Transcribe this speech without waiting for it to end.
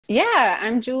Yeah,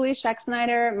 I'm Julie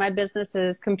Schexaynayder. My business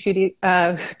is Community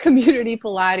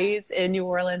Pilates in New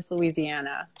Orleans,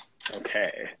 Louisiana.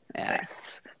 Okay, Yeah.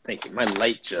 nice. Thank you. My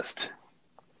light just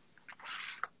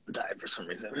died for some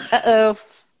reason. Uh-oh.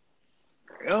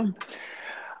 There we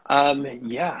go.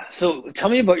 Yeah. So tell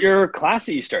me about your class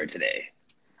that you started today.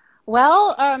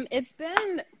 Well, it's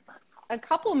been a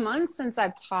couple months since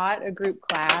I've taught a group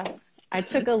class. I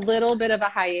took a little bit of a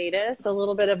hiatus, a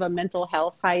little bit of a mental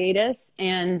health hiatus,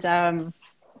 and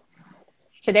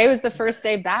today was the first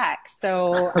day back.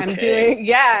 So I'm Okay. doing,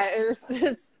 yeah,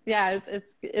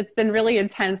 it's been really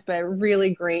intense, but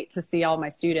really great to see all my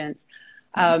students.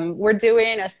 We're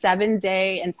doing a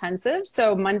 7-day intensive,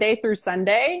 so Monday through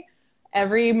Sunday,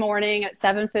 every morning at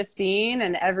 7:15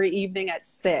 and every evening at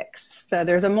 6. So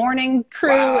there's a morning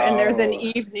crew and there's an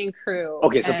Wow. evening crew.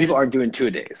 Okay, so people And aren't doing 2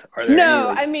 days. Are there any no,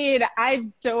 like? I mean, I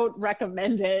don't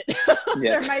recommend it. There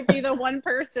Yes. might be the one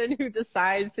person who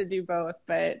decides to do both,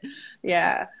 but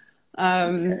yeah.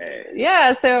 Um, Okay.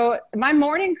 yeah, so my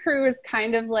morning crew is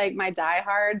kind of like my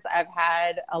diehards. I've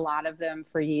had a lot of them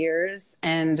for years,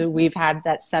 and we've had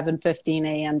that 7:15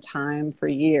 a.m. time for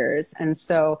years. And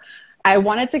so I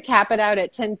wanted to cap it out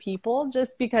at 10 people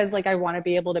just because like I want to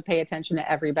be able to pay attention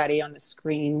to everybody on the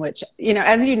screen, which,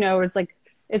 as you know, is like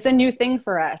it's a new thing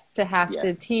for us to have to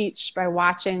Yes. teach by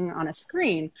watching on a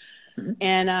screen. Mhm.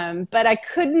 And but I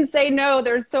couldn't say no.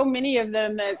 There's so many of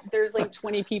them that there's like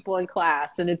 20 people in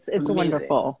class, and it's Amazing.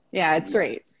 wonderful. Yeah, it's Yes.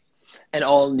 great. And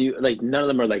all new, like none of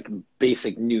them are like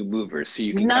basic new movers, so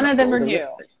you can kind None of of them flow are with new.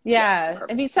 it. Yeah, Yeah,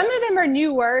 I mean, perfect. some Yeah. of them are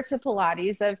newer to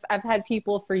Pilates. I've had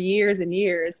people for years and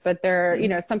years, but there are,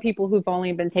 Mhm. some people who've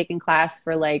only been taking class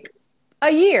for like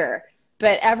a year.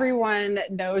 But everyone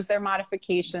knows their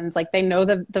modifications, like they know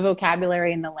the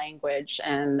vocabulary and the language,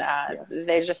 and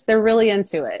Yes. they're really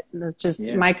into it. It's just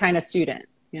Yeah. my kind of student.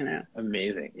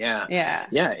 Amazing. Yeah. Yeah.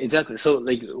 Yeah, exactly. So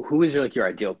like who is your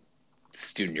ideal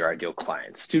student, your ideal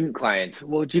client? Student clients.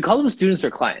 Well, do you call them students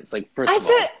or clients? Like first I of all.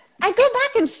 said I go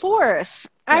back and forth.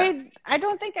 Yeah. I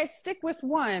don't think I stick with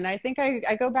one. I think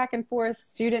I go back and forth,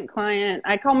 student, client.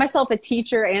 I call myself a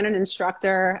teacher and an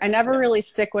instructor. I never Yeah. really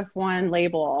stick with one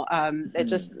label. It Mhm.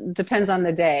 just depends on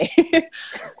the day.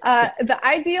 The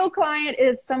ideal client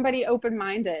is somebody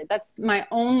open-minded. That's my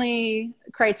only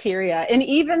criteria. And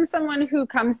even someone who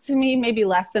comes to me maybe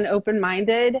less than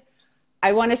open-minded,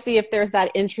 I want to see if there's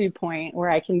that entry point where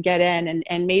I can get in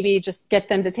and maybe just get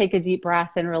them to take a deep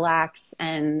breath and relax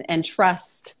and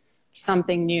trust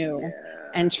something new Yeah,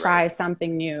 and try right.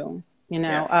 something new. You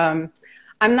know, Yes.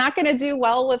 I'm not going to do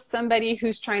well with somebody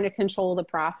who's trying to control the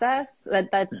process.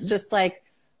 That's Mhm. just like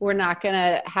we're not going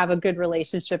to have a good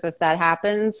relationship if that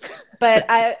happens. But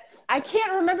I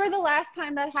can't remember the last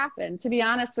time that happened. To be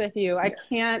honest with you, I Yes.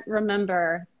 can't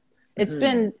remember.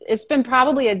 Mhm. It's been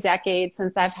probably a decade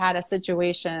since I've had a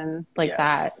situation like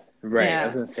that. Yes. Right. I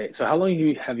was Yeah. gonna say, so how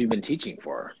long have you been teaching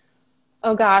for?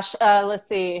 Oh gosh. Let's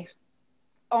see.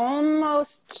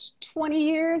 Almost 20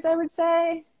 years, I would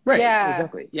say. Right, Yeah.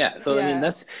 exactly. Yeah. So I mean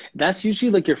Yeah. that's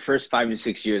usually like your first 5 to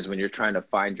 6 years when you're trying to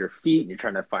find your feet and you're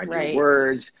trying to find your Right.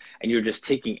 words and you're just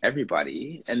taking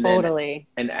everybody Totally.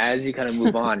 and as you kind of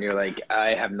move on, you're like,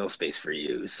 I have no space for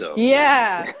you. So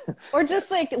Yeah. Or yeah.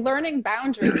 just like learning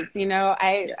boundaries,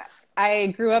 Yes. I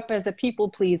grew up as a people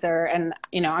pleaser and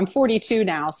I'm 42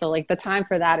 now, so like the time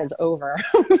for that is over.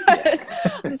 Yeah.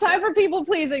 But the time for people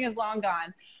pleasing is long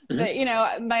gone. Mhm.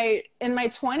 But my in my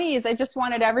 20s, I just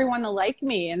wanted everyone to like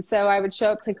me, and so I would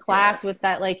show up to class Yes. with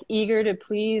that like eager to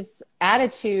please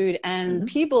attitude, and Mhm.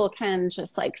 people can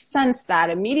just like sense that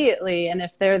immediately. And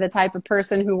if they're the type of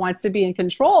person who wants to be in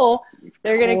control,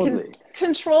 they're going to Totally.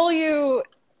 control you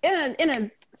in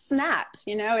a snap.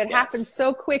 It happens Yes.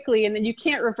 so quickly, and then you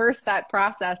can't reverse that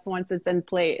process once it's in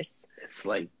place. It's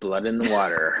like blood in the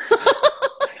water.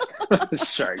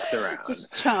 Sharks around.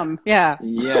 Just chum. Yeah.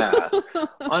 Yeah.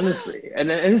 Honestly.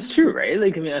 And it's true, right?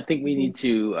 Like, I mean, I think we Mhm. need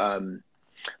to,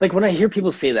 like when I hear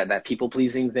people say that people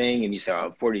pleasing thing, and you say, oh,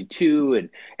 I'm 42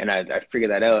 and I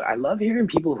figured that out. I love hearing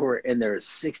people who are in their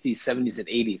 60s, 70s, and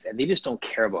 80s, and they just don't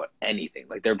care about anything.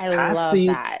 Like they're I past love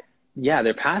that.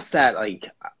 they're past that like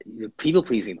people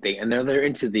pleasing thing, and they're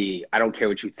into the I don't care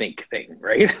what you think thing,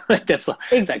 right? Like that's that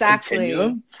Exactly.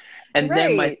 continuum. And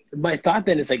then my Right. my thought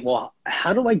then is like, well,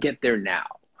 how do I get there now?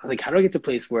 Like, how do I get to a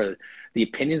place where the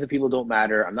opinions of people don't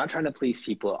matter? I'm not trying to please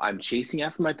people. I'm chasing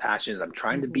after my passions. I'm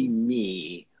trying to be Mhm.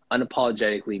 me,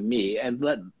 unapologetically me, and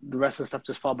let the rest of the stuff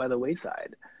just fall by the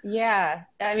wayside. Yeah.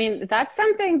 I mean, that's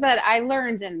something that I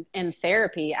learned in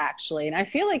therapy, actually. And I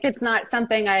feel like it's not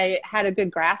something I had a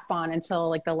good grasp on until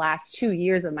like the last 2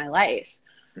 years of my life.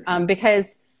 Hmm.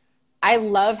 Because I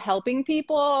love helping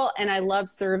people and I love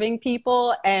serving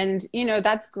people. And, you know,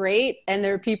 that's great. And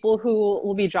there are people who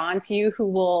will be drawn to you who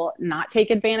will not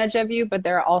take advantage of you. But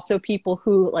there are also people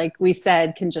who, like we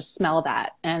said, can just smell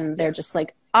that. And they're just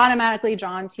like automatically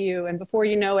drawn to you. And before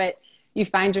you know it, you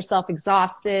find yourself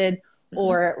exhausted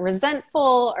or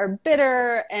resentful or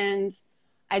bitter. And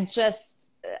I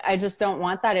just don't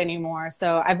want that anymore.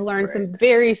 So I've learned some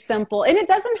very simple, and it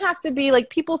doesn't have to be like,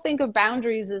 people think of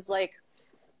boundaries as like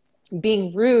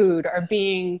being rude or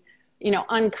being, you know,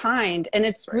 unkind. And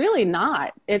it's really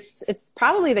not. It's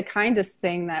probably the kindest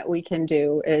thing that we can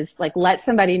do is like let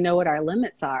somebody know what our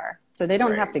limits are so they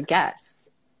don't have to guess.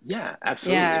 Yeah,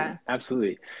 absolutely. Yeah.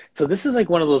 Absolutely. So this is like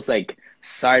one of those like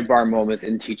sidebar moments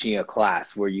in teaching a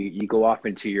class where you go off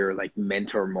into your like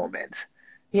mentor moment.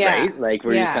 Yeah. Right? Like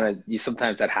where you just kind of,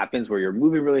 sometimes that happens where you're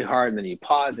moving really hard and then you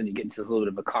pause and you get into this little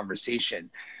bit of a conversation.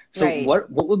 So what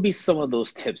would be some of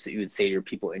those tips that you would say to your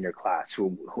people in your class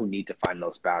who need to find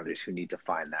those boundaries, who need to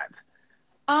find that?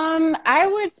 I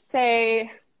would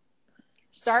say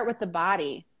start with the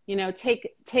body, you know,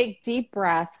 take deep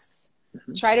breaths,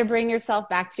 try to bring yourself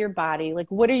back to your body.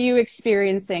 Like, what are you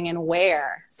experiencing and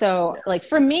where? So like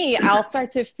for me, I'll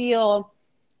start to feel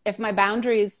if my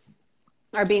boundaries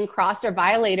are being crossed or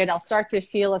violated, I'll start to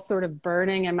feel a sort of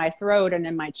burning in my throat and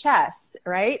in my chest,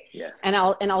 right? Yes. And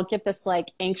I'll get this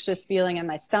like anxious feeling in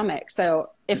my stomach.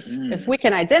 So if we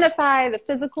can identify the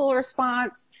physical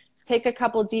response, take a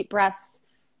couple deep breaths,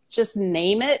 just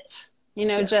name it, you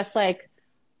know, just like,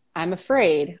 I'm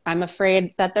afraid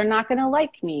that they're not going to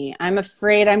like me. I'm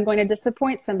afraid I'm going to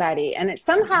disappoint somebody. And it's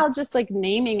somehow just like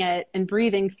naming it and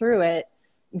breathing through it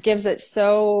gives it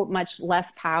so much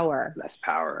less power.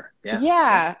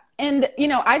 Yeah. And, you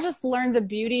know, I just learned the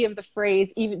beauty of the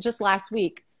phrase, even just last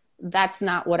week, that's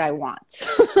not what I want.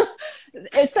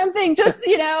 It's something just,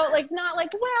 you know, like not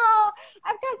like, well,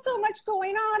 I've got so much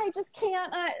going on. I just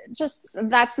can't,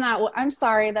 that's not what, I'm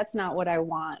sorry, that's not what I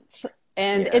want.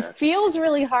 And it feels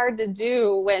really hard to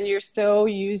do when you're so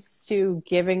used to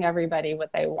giving everybody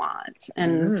what they want.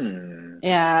 And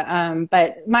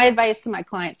but my advice to my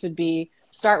clients would be,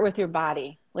 start with your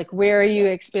body. Like, where are you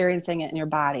experiencing it in your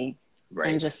body?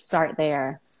 And just start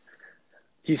there.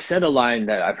 You said a line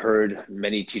that I've heard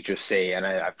many teachers say, and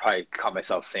I've probably caught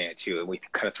myself saying it too, and we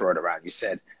kind of throw it around. You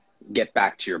said, get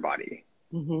back to your body.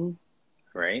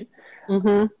 Right?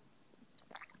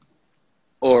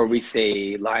 Or we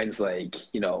say lines like,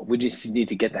 you know, we just need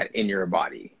to get that in your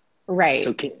body. Right.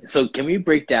 So can we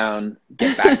break down,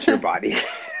 get back to your body?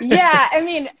 Yeah. I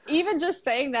mean, even just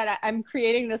saying that, I'm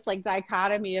creating this like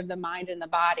dichotomy of the mind and the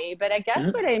body. But I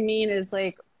guess what I mean is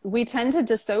like, we tend to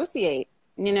dissociate,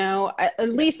 you know, at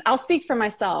least I'll speak for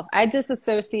myself. I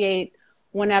disassociate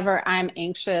whenever I'm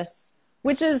anxious,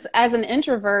 which is, as an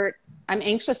introvert, I'm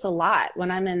anxious a lot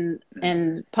when I'm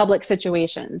in public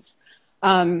situations.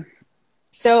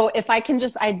 So if I can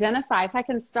just identify, if I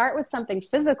can start with something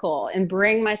physical and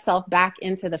bring myself back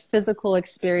into the physical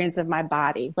experience of my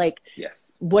body, like,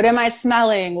 what am I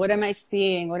smelling? What am I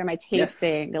seeing? What am I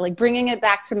tasting? Like bringing it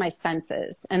back to my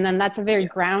senses. And then that's a very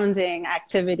grounding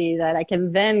activity that I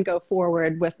can then go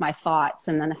forward with my thoughts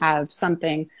and then have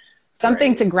something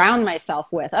to ground myself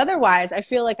with. Otherwise, I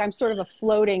feel like I'm sort of a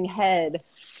floating head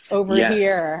over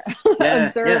here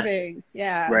observing.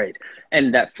 Right.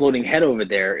 And that floating head over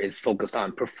there is focused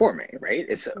on performing, right?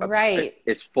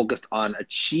 It's focused on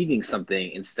achieving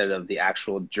something instead of the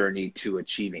actual journey to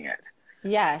achieving it.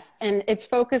 Yes. And it's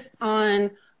focused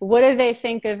on, what do they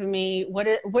think of me? What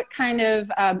kind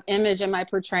of image am I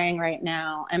portraying right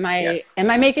now? Am I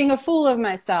making a fool of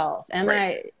myself?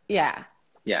 Right.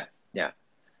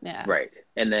 Right.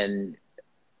 And then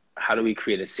how do we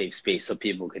create a safe space so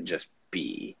people can just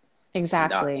be?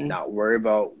 Exactly. Not worry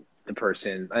about the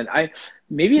person. And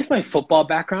maybe it's my football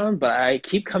background, but I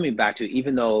keep coming back to,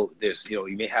 even though there's, you know,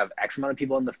 you may have X amount of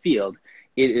people on the field,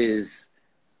 it is,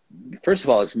 first of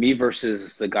all, it's me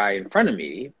versus the guy in front of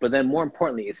me, but then more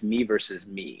importantly, it's me versus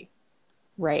me.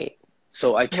 Right.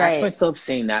 So I catch myself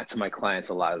saying that to my clients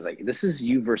a lot. It's like, this is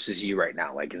you versus you right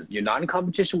now. Like, you're not in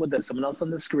competition with someone else on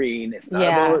the screen. It's not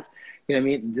about, you know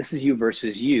what I mean? This is you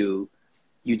versus you.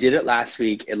 You did it last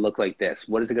week. It looked like this.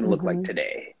 What is it going to look like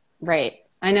today? Right.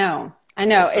 I know.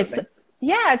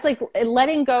 It's like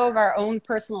letting go of our own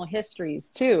personal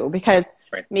histories too, because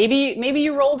maybe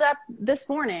you rolled up this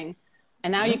morning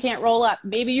and now you can't roll up.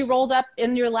 Maybe you rolled up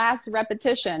in your last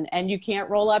repetition and you can't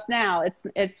roll up now.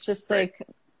 It's just like,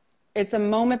 it's a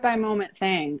moment by moment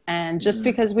thing. And just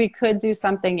because we could do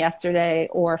something yesterday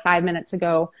or 5 minutes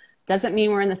ago doesn't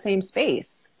mean we're in the same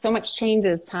space. So much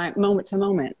changes moment to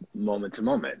moment.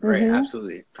 Right.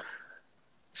 Absolutely.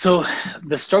 So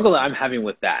the struggle that I'm having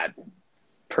with that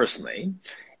personally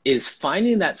is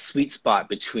finding that sweet spot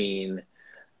between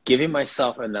giving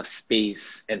myself enough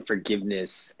space and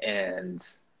forgiveness and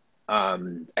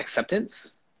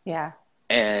acceptance Yeah.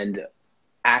 and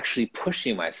actually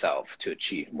pushing myself to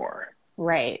achieve more.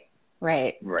 Right.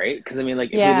 Right. Right? Because I mean, like,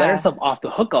 if we let Yeah. ourselves off the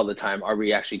hook all the time, are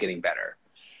we actually getting better?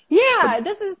 But Yeah,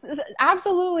 this is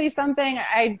absolutely something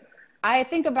I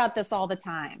think about this all the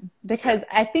time yeah, because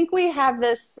I think we have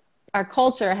this our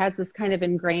culture has this kind of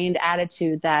ingrained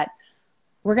attitude that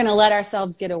we're going to let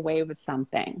ourselves get away with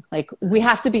something. Like we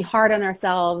have to be hard on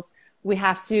ourselves, we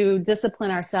have to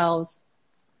discipline ourselves.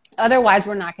 Otherwise,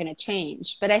 we're not going to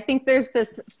change. But I think there's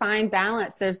this fine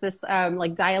balance. There's this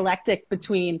like dialectic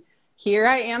between here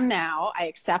I am now, I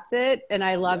accept it and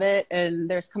I love it, yes, and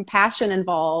there's compassion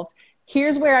involved.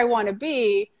 Here's where I want to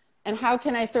be, and how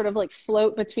can I sort of like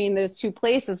float between those two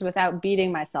places without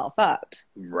beating myself up?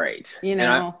 right. You And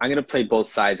know? I'm gonna play both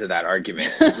sides of that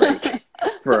argument, like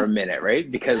for a minute, right?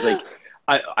 Because like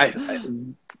I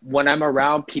when I'm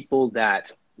around people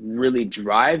that really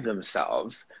drive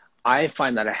themselves, I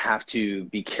find that I have to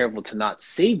be careful to not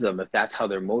save them if that's how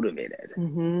they're motivated,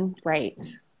 Mm-hmm. Right.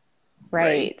 right?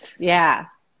 Right. Yeah.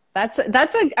 That's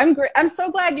a I'm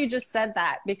so glad you just said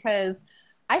that because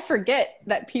I forget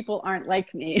that people aren't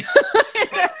like me.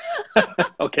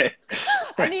 Okay. I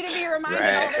Right. need to be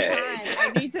reminded all the Right. time.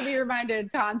 I need to be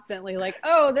reminded constantly, like,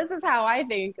 oh, this is how I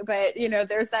think. But you know,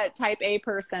 there's that type A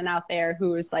person out there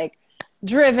who's like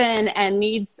driven and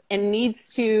needs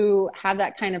to have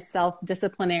that kind of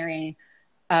self-disciplinary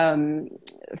um,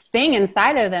 thing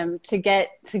inside of them to get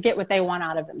what they want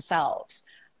out of themselves.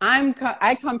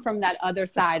 I come from that other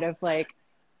side of like,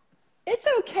 it's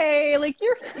okay, like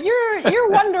you're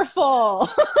wonderful,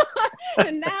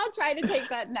 and now try to take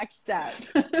that next step.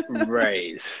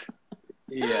 Right.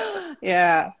 Yeah.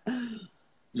 Yeah.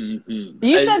 Mm-hmm.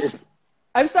 You said, It's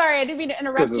I'm sorry, I didn't mean to go,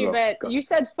 interrupt go, you, go, but go. you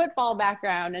said football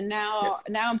background, and Yes.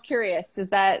 now I'm curious. Is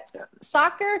that Yeah.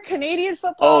 soccer, Canadian Oh,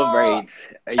 football, right.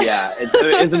 Yeah.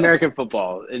 It's American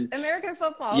football. And American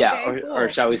football? yeah, Okay, or cool.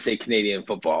 shall we say Canadian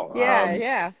football? Yeah,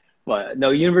 yeah. But no,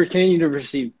 Canadian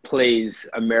University plays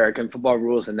American football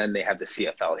rules, and then they have the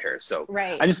CFL here. So I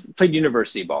Right. just played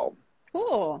university ball.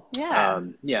 Cool. Yeah.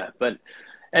 Yeah, but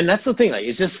and that's the thing. Like,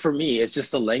 it's just for me, it's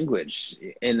just a language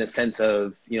in the sense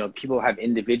of people have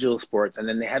individual sports and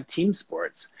then they have team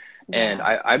sports, and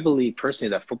Yeah. I believe personally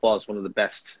that football is one of the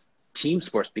best team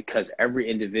sports because every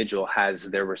individual has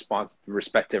their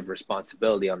respective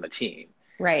responsibility on the team.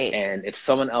 Right. And if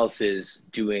someone else is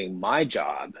doing my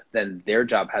job, then their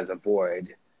job has a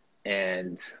void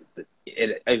and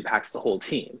it impacts the whole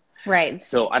team. Right.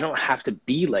 So I don't have to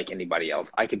be like anybody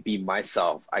else. I could be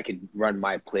myself. I could run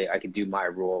my play. I could do my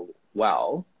role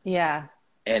well. Yeah.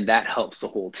 And that helps the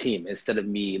whole team instead of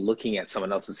me looking at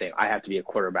someone else and saying, I have to be a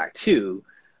quarterback too.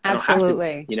 I don't have to be.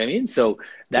 Absolutely. You know what I mean? So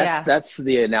Yeah. that's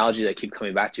the analogy that I keep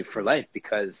coming back to for life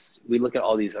because we look at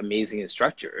all these amazing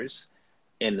instructors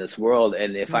in this world.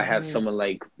 And if I have Hmm. someone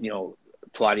like,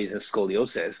 Pilates and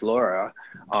scoliosis, Laura,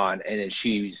 on, and then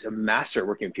she's a master at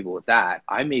working with people with that,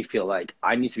 I may feel like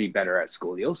I need to be better at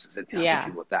scoliosis and helping Yeah.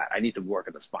 people with that. I need to work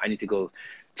on the spine. I need to go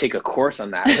take a course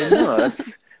on that. But no,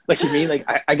 that's like, you mean, like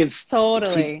I can keep,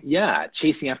 Totally. yeah,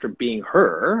 chasing after being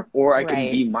her, or I can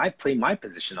Right. be play my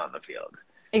position on the field.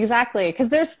 Exactly. Because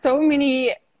there's so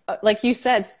many, like you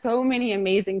said, so many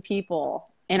amazing people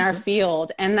in our Hmm.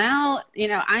 field. And now,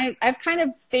 I've kind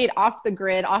of stayed off the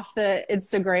grid, off the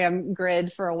Instagram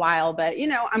grid for a while, but,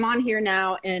 I'm on here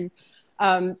now. And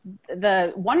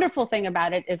the wonderful thing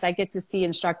about it is I get to see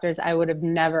instructors I would have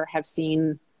never have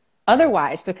seen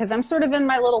otherwise because I'm sort of in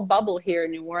my little bubble here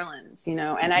in New Orleans, and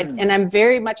Hmm. I'm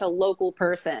very much a local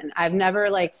person. I've never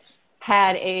like Yes.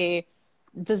 had a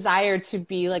desire to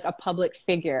be like a public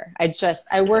figure. I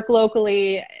Okay. work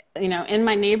locally, in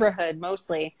my neighborhood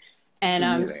mostly. It's And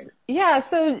amazing. yeah,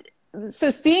 so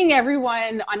seeing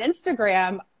everyone on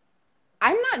Instagram,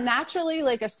 I'm not naturally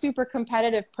like a super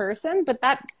competitive person, but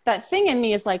that thing in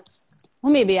me is like,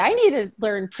 well, maybe I need to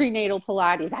learn prenatal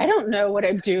Pilates. I don't know what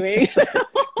I'm doing.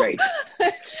 Right.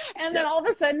 And then Yeah. all of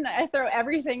a sudden I throw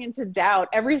everything into doubt.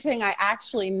 Everything I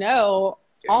actually know,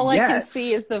 all I can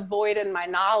see Yes. is the void in my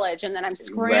knowledge. And then I'm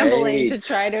scrambling Right. to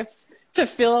try to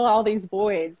fill all these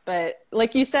voids. But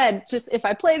like you said, just if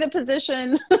I play the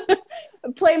position,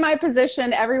 play my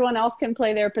position, everyone else can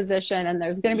play their position and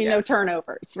there's going to be no Yes.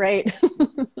 turnovers, right?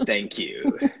 Thank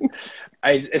you.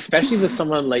 Especially with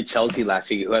someone like Chelsea last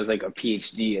week who has like a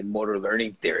PhD in motor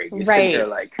learning theory. You sit there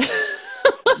Right.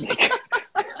 like,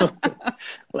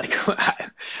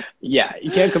 like, Yeah,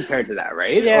 you can't compare it to that,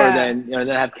 right? Or Yeah. then, then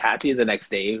have Kathy the next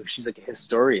day. She's like a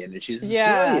historian and she's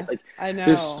Yeah. brilliant. Like I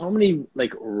there's know. so many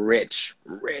like rich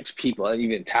people. And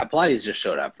even Tap Pilates just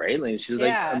showed up, right? Like she's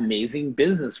like Yeah. amazing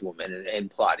businesswoman and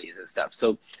Pilates and stuff.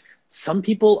 So some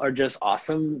people are just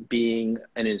awesome being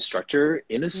an instructor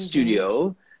in a Hmm.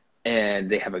 studio and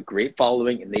they have a great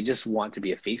following and they just want to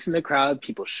be a face in the crowd.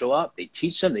 People show up, they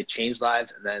teach them, they change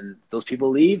lives, and then those people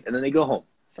leave and then they go home.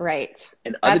 Right.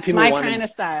 And other That's people my want kind to of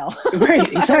style. right, I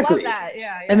love exactly. that.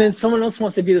 Yeah. And Yeah. then someone else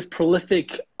wants to be this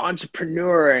prolific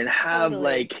entrepreneur and have Totally.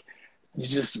 like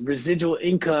just residual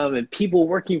income and people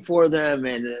working for them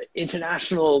and an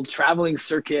international traveling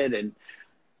circuit. And,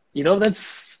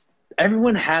 that's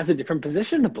everyone has a different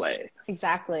position to play.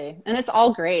 Exactly. And it's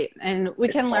all great. And we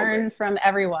It's can all learn great. from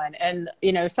everyone. And,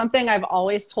 something I've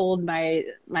always told my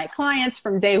clients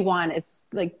from day one is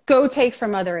like, go take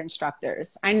from other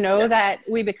instructors. I know Yes. that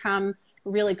we become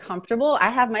really comfortable. I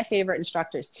have my favorite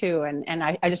instructors too. And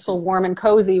I just feel warm and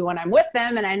cozy when I'm with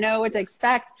them and I know what to Yes.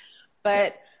 expect. Yeah.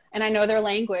 But and I know their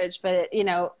language, but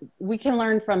we can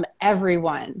learn from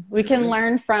everyone. We can Hmm.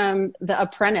 learn from the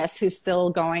apprentice who's still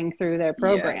going through their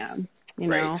program, Yes. you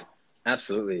Right. know.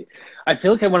 Absolutely. I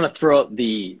feel like I want to throw out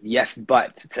the yes,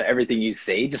 but to everything you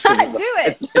say, just because Do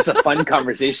it. it's a fun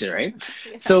conversation, right?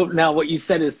 Yeah. So now what you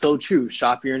said is so true.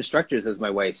 Shop your instructors, as my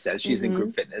wife says. She's in Hmm.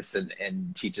 group fitness and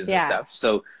teaches and Yeah. stuff.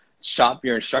 So shop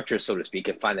your instructors, so to speak,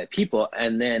 and find that people.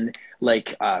 And then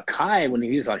like Kai, when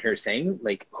he was on here saying,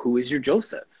 like, who is your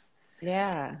Joseph?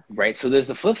 Yeah. Right. So there's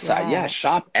the flip side. Yeah, Yeah.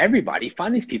 shop everybody,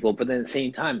 find these people, but then at the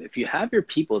same time, if you have your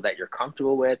people that you're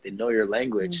comfortable with, they know your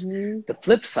language, Hmm. the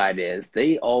flip side is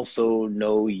they also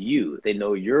know you. They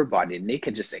know your body and they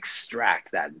can just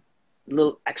extract that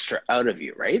little extra out of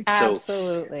you, right? So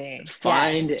Absolutely.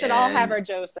 find Yes. Should all have and our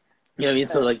Joseph. you know what I mean?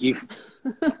 So like you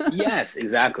yes,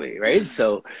 exactly, right?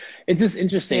 So it's just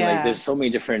interesting, like Yeah. there's so many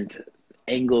different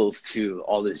angles to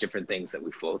all these different things that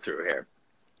we flow through here.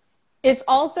 It's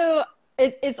also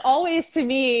it's always to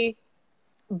me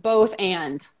both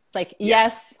and. It's like,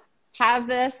 Yes. yes, have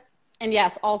this, and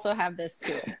yes, also have this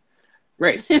too.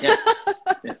 Right. Yeah.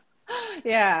 Yes.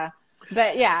 Yeah.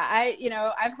 But yeah,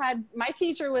 I've had my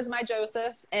teacher was my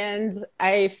Joseph, and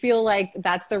I feel like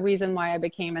that's the reason why I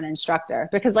became an instructor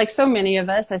because like so many of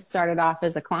us, I started off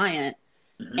as a client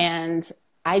Hmm. and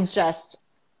I just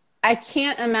I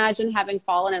can't imagine having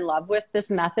fallen in love with this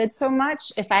method so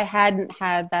much if I hadn't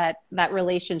had that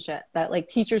relationship, that like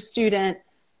teacher student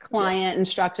client Yes.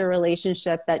 instructor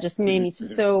relationship that just made Hmm. me Hmm.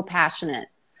 so passionate.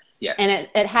 And Yes.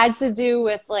 it had to do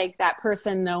with like that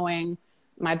person knowing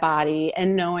my body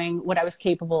and knowing what I was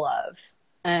capable of.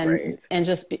 Right. And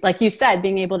just like you said,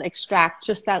 being able to extract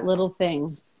just that little thing,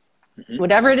 Hmm.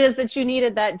 whatever it is that you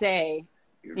needed that day,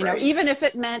 Right. even if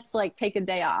it meant like take a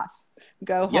day off,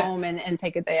 go home Yes. and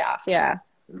take a day off. Yeah.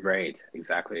 Right.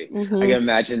 Exactly. I Hmm. can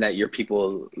imagine that your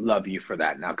people love you for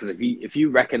that now, because if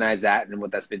you recognize that and what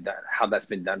that's been done, how that's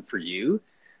been done for you,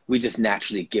 we just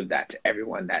naturally give that to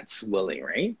everyone that's willing,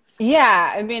 right?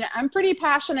 Yeah, I mean, I'm pretty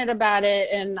passionate about it,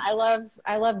 and I love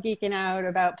geeking out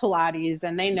about Pilates,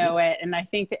 and they Hmm. know it. And I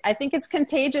think it's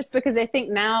contagious because I think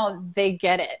now they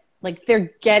get it. Like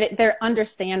they're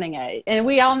understanding it. And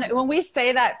we all know, when we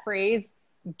say that phrase,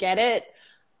 "get it,"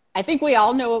 I think we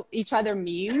all know what each other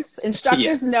means. Instructors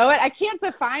Yes. know it. I can't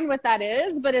define what that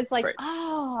is, but it's like, Right.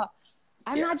 oh,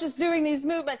 I'm not just Yes. doing these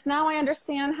movements. Now I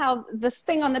understand how this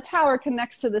thing on the tower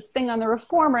connects to this thing on the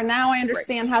reformer. Now I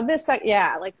understand Right. how this,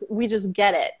 yeah, like we just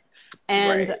get it.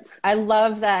 And Right. I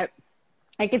love that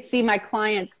I could see my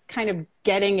clients kind of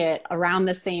getting it around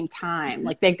the same time. Hmm.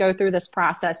 Like they go through this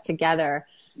process together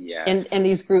in Yes.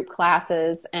 these group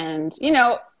classes. And,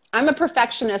 I'm a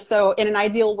perfectionist. So in an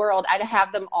ideal world, I'd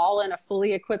have them all in a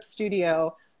fully equipped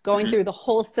studio going Hmm. through the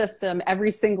whole system every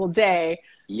single day,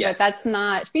 but Yes. that's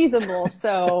not feasible.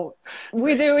 So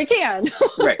we Right. do, we can.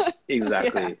 Right. Yeah.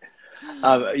 Exactly.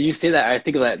 You say that, I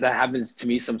think that happens to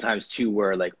me sometimes too,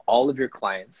 where like all of your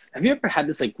clients, have you ever had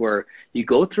this like where you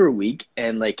go through a week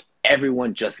and like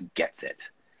everyone just gets it?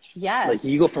 Like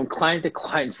you go Yes. from client to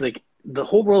client, it's like the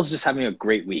whole world's just having a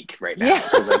great week right now. Yeah.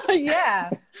 Because like, Yeah.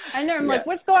 I know. I'm yeah, like,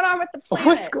 what's going on with the what's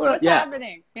planets? going on? What's Yeah,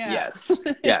 happening? Yeah. yes,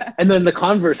 yeah. Yeah. And then the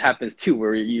converse happens too,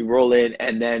 where you roll in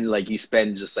and then like you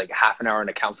spend just like half an hour in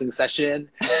a counseling session,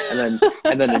 and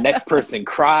then the next person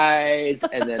cries,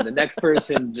 and then the next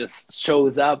person just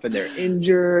shows up and they're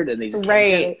injured and they just can't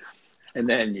get Right. it, and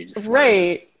then you just want to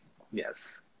Right. just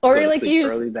yes Or go you're to like sleep you,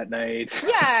 early that night.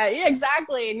 yeah, yeah,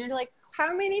 exactly. And you're like,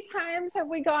 how many times have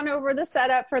we gone over the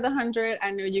setup for the 100?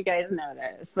 I know you guys know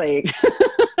this. Like,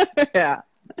 yeah,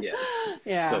 Yes, it's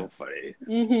yeah. so funny.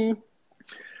 Hmm.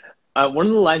 One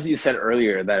of the lines that you said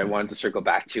earlier that I wanted to circle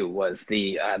back to was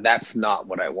the that's not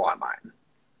what I want line.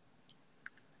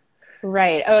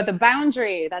 Right. Oh, the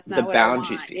boundary. That's The not what I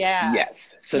boundaries want. piece. Yeah.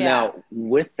 Yes. So Yeah. now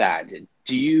with that,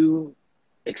 do you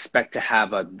expect to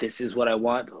have a this is what I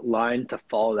want line to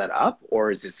follow that up,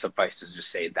 or is it suffice to just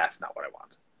say that's not what I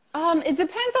want? It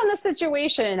depends on the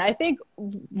situation. I think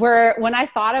when I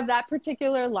thought of that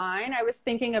particular line, I was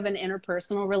thinking of an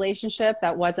interpersonal relationship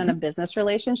that wasn't a Mhm. business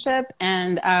relationship.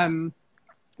 And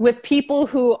with people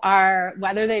who are,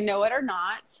 whether they know it or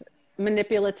not,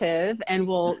 manipulative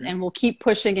Mhm. and will keep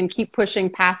pushing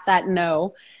past that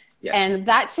no. Yes. And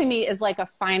that to me is like a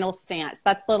final stance.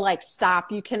 That's the like stop.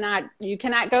 You cannot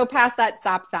go past that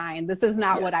stop sign. This is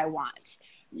not what I Yes. want.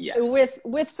 Yes.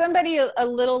 With somebody a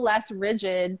little less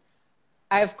rigid,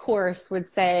 I of course would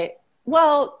say,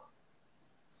 well,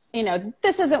 you know,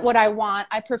 this isn't what I want.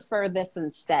 I prefer this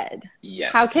instead.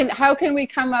 Yes. How can we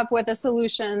come up with a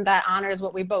solution that honors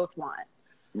what we both want?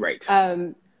 Right.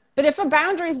 But if a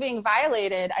boundary is being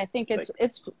violated, I think It's like,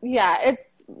 it's yeah,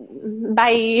 it's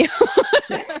bye.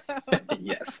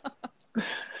 yes.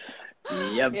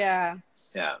 Yep. Yeah,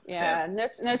 Yeah. Yeah. yeah,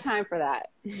 no time for that.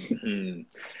 Mhm.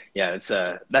 Yeah. It's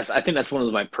that's I think that's one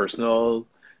of my personal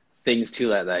things too,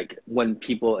 that like when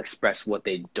people express what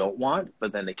they don't want,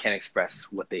 but then they can't express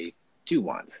what they do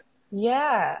want.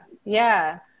 Yeah,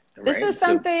 yeah. This is Right. So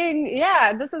something,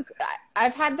 yeah,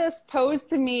 I've had this posed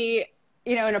to me,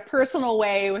 you know, in a personal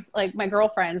way with like my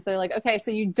girlfriends. They're like, okay,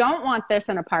 so you don't want this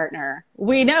in a partner.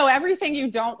 We know everything you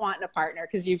don't want in a partner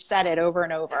because you've said it over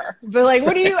and over. But like,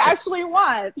 what do you actually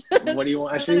want? what do you And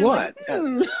then actually I'm like,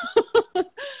 want? Yes.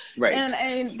 Right.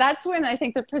 and that's when I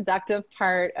think the productive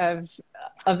part of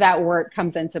that work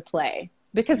comes into play.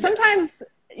 Because Yes. sometimes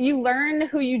you learn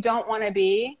who you don't want to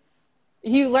be.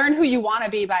 You learn who you want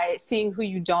to be by seeing who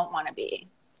you don't want to be,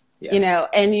 you Yes. know,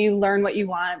 and you learn what you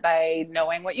want by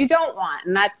knowing what you don't want.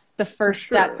 And that's the For first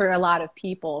step sure. for a lot of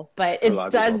people. But For a it lot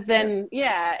of does people. Yeah. then,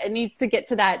 yeah, it needs to get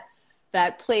to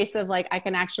that place of like, I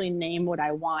can actually name what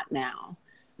I want now.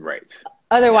 Right. Yeah.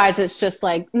 Otherwise, it's just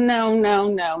like, no, no,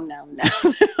 no, no,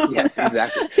 no. Yes,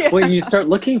 exactly. Well, Yeah. you start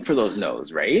looking for those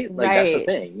no's, right? Like that's the Right.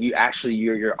 thing. You actually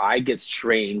your eye gets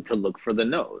trained to look for the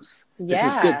no's. This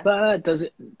is good, Yeah. but does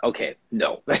it? Okay,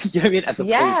 no. You know what I mean? As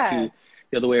opposed to Yeah.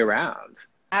 the other way around.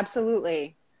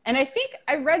 Absolutely. And I think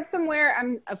I read somewhere,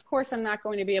 of course, I'm not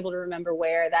going to be able to remember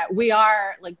where, that we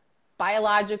are like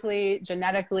biologically,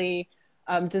 genetically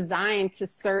designed to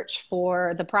search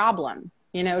for the problem,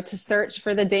 you know, to search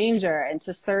for the danger and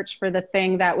to search for the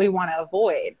thing that we want to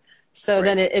avoid. So Right.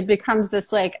 then it becomes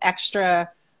this like extra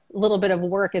little bit of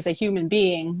work as a human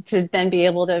being to then be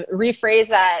able to rephrase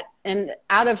that and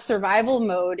out of survival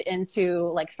mode into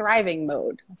like thriving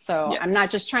mode. So I'm not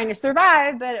Yes. just trying to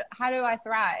survive, but how do I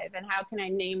thrive and how can I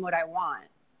name what I want?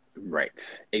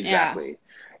 Right. Yeah. Exactly.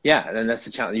 Yeah, and that's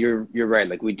the challenge. You're right.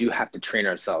 Like we do have to train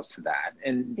ourselves to that,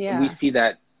 and we Yeah. see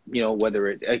that, you know, whether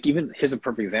it like even here's a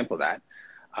perfect example of that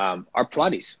our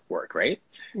Pilates work, right?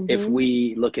 If Mm-hmm.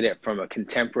 we look at it from a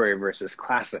contemporary versus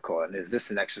classical, and is this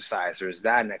an exercise or is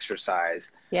that an exercise?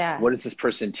 Yeah. What is this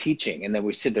person teaching? And then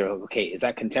we sit there, okay, is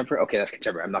that contemporary? Okay, that's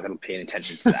contemporary. I'm not going to pay any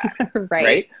attention to that, Right.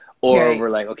 right? Or Right. we're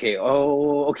like, okay,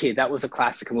 oh, okay, that was a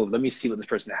classical move. Let me see what this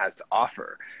person has to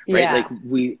offer, right? Like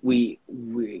Yeah.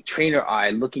 we train our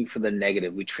eye looking for the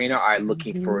negative. We train our eye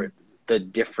looking Mm-hmm. for the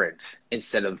different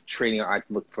instead of training our eye to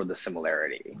look for the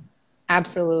similarity.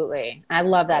 Absolutely. I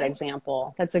love that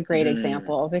example. That's a great Mm,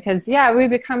 example because yeah, we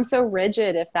become so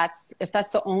rigid if that's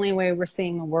the only way we're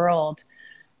seeing the world.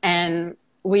 And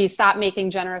we stop making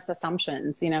generous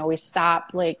assumptions. You know, we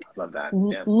stop like love that.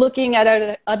 Yeah. looking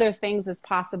at other things as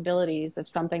possibilities of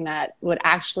something that would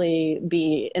actually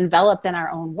be enveloped in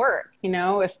our own work. You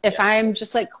know, if Yes. I'm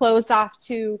just like closed off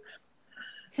to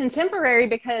contemporary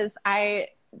because I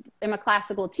am a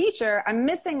classical teacher, I'm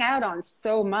missing out on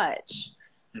so much.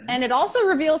 Hmm. And it also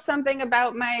reveals something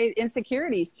about my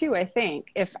insecurities too, I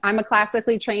think. If I'm a Yes.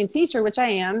 classically trained teacher, which I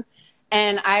am,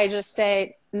 and I just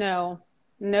say, no,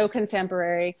 no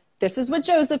contemporary, this is what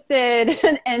Joseph did,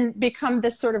 and become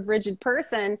this sort of rigid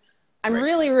person, I'm Right.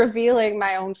 really revealing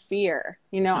my own fear.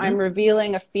 You know, I'm Hmm.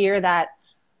 revealing a fear that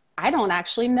I don't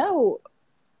actually know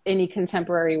any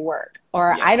contemporary work,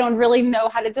 or I don't Yes. really know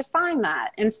how to define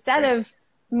that. Instead Right. of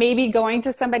maybe going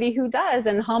to somebody who does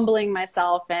and humbling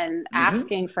myself and Hmm.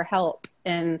 asking for help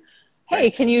and hey,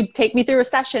 Right. can you take me through a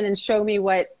session and show me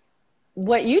what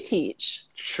you teach?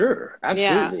 Sure. Yeah,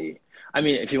 Absolutely. I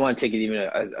mean, if you want to take it even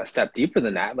a step deeper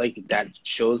than that, like that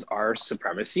shows our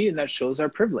supremacy and that shows our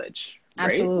privilege, right?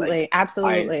 Like absolutely, I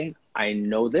absolutely. I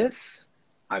know this.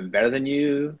 I'm better than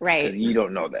you because Right. you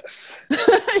don't know this.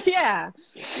 Yeah.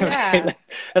 Right? Yeah.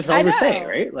 That's I all we're saying, know.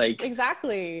 right? Like,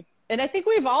 Exactly. And I think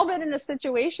we've all been in a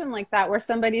situation like that where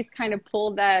somebody's kind of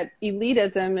pulled that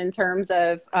elitism in terms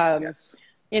of, yes.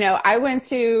 I went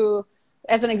to,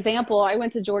 as an example, I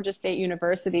went to Georgia State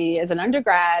University as an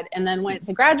undergrad and then went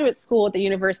to graduate school at the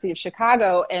University of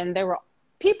Chicago. And there were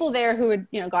people there who had,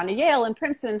 gone to Yale and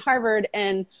Princeton and Harvard.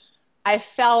 And I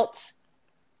felt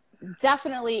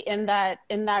definitely in that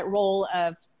role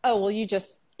of, oh, well, you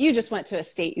just went to a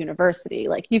state university,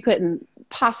 like you couldn't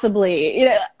possibly,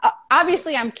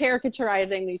 obviously I'm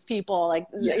caricaturizing these people, like,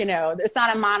 Yes. it's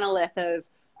not a monolith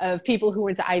of people who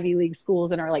went to Ivy League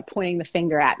schools and are like pointing the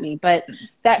finger at me, but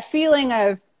that feeling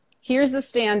of, here's the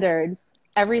standard,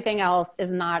 everything else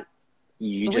is not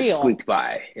You just real. squeaked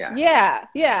by. Yeah. Yeah,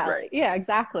 yeah, Right. yeah,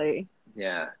 exactly.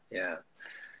 Yeah. Yeah.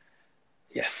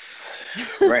 Yes.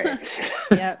 Right.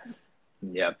 Yep.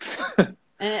 Yep.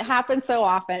 And it happens so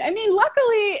often. I mean,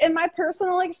 luckily, in my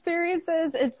personal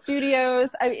experiences at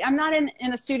studios, I'm not in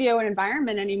a studio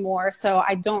environment anymore, so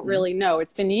I don't Mhm. really know.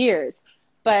 It's been years.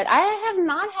 But I have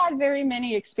not had very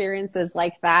many experiences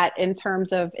like that in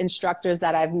terms of instructors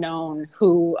that I've known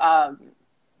who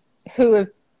have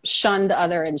shunned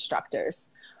other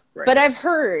instructors. Right. But I've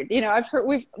heard,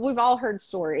 we've all heard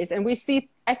stories, and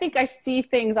I think I see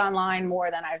things online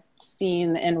more than I've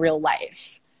seen in real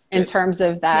life in Good. terms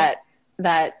of Yeah.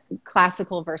 that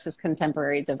classical versus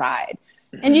contemporary divide.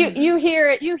 And you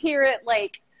Mhm. you hear it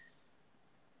like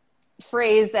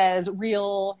phrased as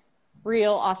real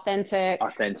authentic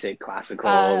Authentic, classical,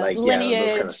 like, yeah, those kind of,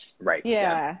 lineage. right.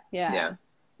 Yeah. Yeah, yeah. Yeah.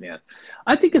 Yeah.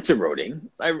 I think it's eroding.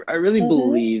 I really Mm-hmm.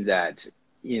 believe that,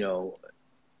 you know,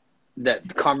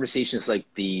 that conversations like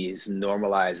these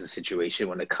normalize the situation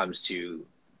when it comes to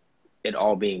it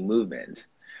all being movement.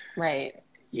 Right.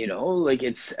 Like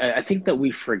I think that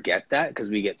we forget that because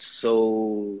we get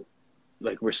so,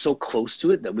 like, we're so close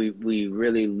to it that we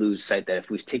really lose sight that if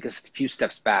we take a few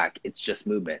steps back, it's just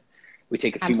movement. We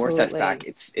take a few more steps back,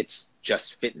 Absolutely. it's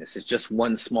just fitness. It's just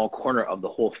one small corner of the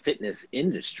whole fitness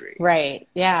industry, Right.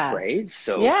 Yeah. right?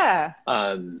 So, Yeah.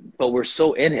 but we're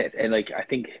so in it, and like I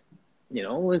think,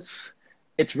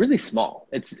 it's really small.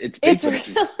 It's big, It's but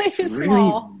it's really really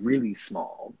small. really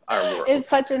small. Our world, It's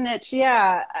such a niche.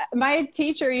 Yeah. My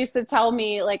teacher used to tell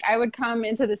me, like, I would come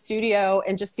into the studio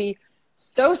and just be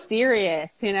so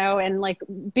serious, and like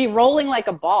be rolling like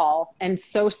a ball and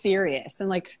so serious. And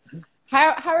like,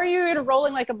 how are you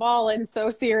rolling like a ball and so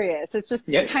serious? It's just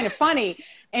yeah, kind of funny.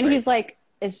 And right, he's like,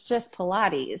 it's just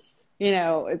Pilates. We're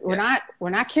yeah,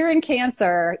 not curing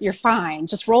cancer. You're fine.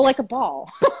 Just roll like a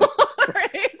ball.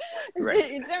 Right?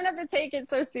 right, You don't have to take it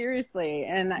so seriously.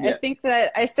 And I yeah. think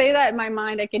that I say that in my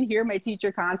mind, I can hear my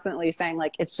teacher constantly saying,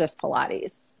 like, it's just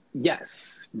Pilates.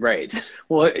 Yes, right.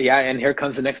 Well, yeah, and here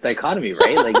comes the next dichotomy,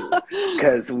 right? Like,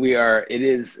 because we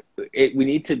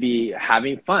need to be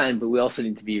having fun, but we also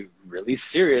need to be really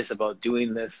serious about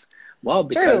doing this well,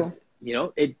 True. because,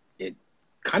 it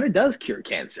kind of does cure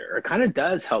cancer, or kind of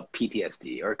does help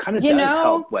PTSD, or kind of You does know,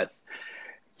 help with,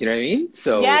 you know what I mean? yeah,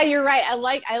 So, you're right. I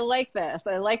like this.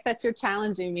 I like that you're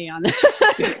challenging me on this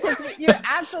because you're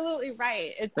absolutely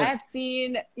right. I have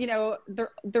seen, the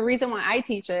reason why I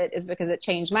teach it is because it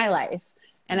changed my life,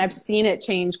 and I've seen it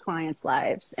change clients'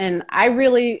 lives. And I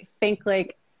really think,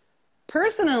 like,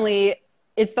 personally,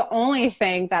 it's the only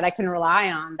thing that I can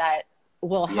rely on that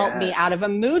will help me out of yes,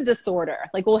 a mood disorder,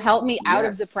 like will help me out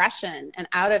of yes, depression and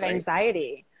out of right,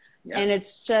 anxiety. yeah, And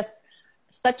it's just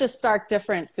such a stark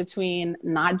difference between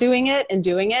not doing it and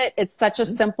doing it. It's such a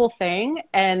mhm, simple thing.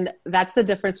 And that's the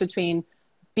difference between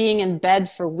being in bed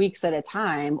for weeks at a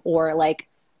time or like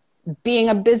being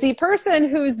a busy person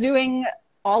who's doing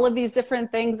all of these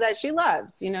different things that she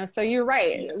loves. So you're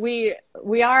right.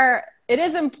 yes. It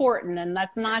is important, and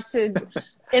that's not to Yeah.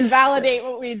 invalidate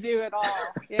what we do at all.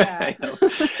 Yeah. I know.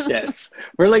 Yes.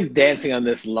 We're like dancing on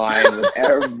this line with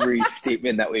every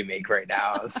statement that we make right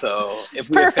now. So if It's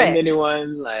we offend perfect.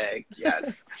 anyone, like,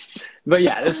 yes. But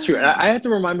yeah, that's true. And I have to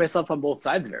remind myself on both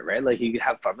sides of it, right? Like, you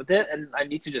have fun with it, and I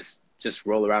need to just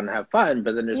roll around and have fun.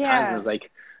 But then there's times when Yeah. it's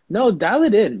like, no, dial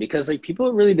it in, because like people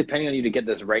are really depending on you to get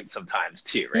this right sometimes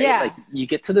too, right? Yeah. Like, you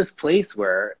get to this place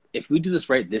where if we do this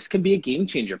right, this can be a game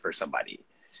changer for somebody,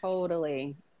 Totally. you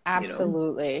know?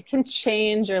 Absolutely. It can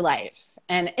change your life.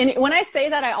 And when I say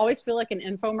that, I always feel like an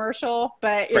infomercial,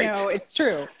 but Right. it's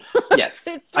true. Yes.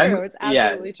 It's true. It's Yeah.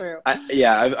 absolutely true.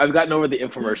 I've gotten over the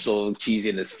infomercial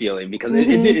cheesiness feeling because Hmm.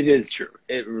 it is true.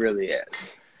 It really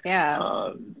is.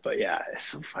 Yeah. But yeah, it's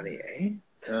so funny, eh?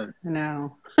 Um, I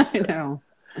know. I know.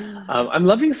 I'm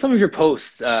loving some of your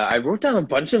posts. I wrote down a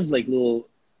bunch of like little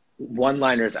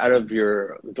one-liners out of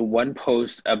the one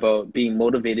post about being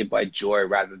motivated by joy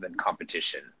rather than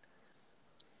competition.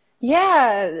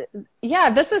 Yeah.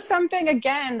 Yeah. This is something,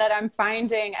 again, that I'm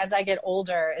finding as I get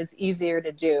older is easier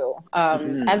to do. As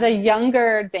Hmm. a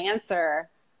younger dancer,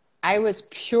 I was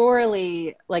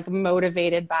purely like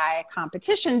motivated by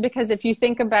competition because if you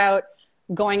think about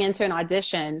going into an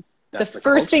audition, the That's the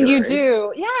first thing culture, you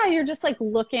right? do, yeah, you're just like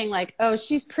looking like, oh,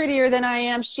 she's prettier than I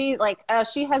am. She like,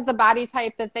 she has the body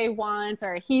type that they want,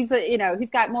 or he's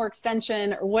got more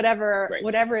extension or whatever, Right.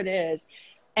 whatever it is.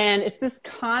 And it's this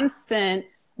constant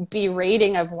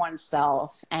berating of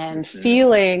oneself and Hmm.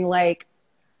 feeling like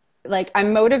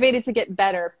I'm motivated to get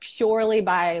better purely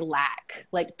by lack,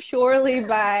 like purely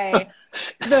by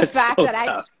the That's fact so that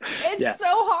tough. it's Yeah. so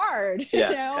hard,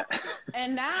 Yeah. Yeah.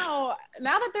 And now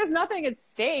that there's nothing at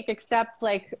stake except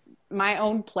like my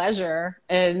own pleasure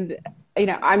and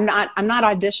I'm not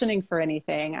auditioning for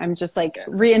anything. I'm just like Yes.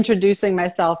 reintroducing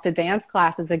myself to dance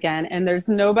classes again and there's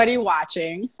nobody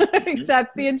watching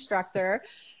except the Mhm. instructor.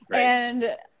 Right.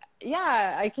 And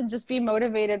yeah, I can just be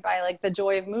motivated by like the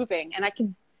joy of moving and I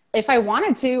could if I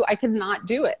wanted to, I could not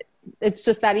do it. It's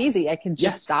just that easy. I could Yeah.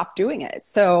 just stop doing it.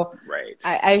 So Right.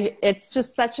 it's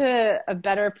just such a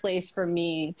better place for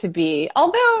me to be.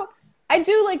 Although I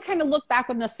do like kind of look back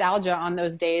with nostalgia on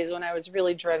those days when I was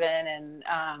really driven and,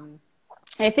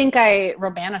 I think I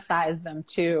romanticize them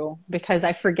too because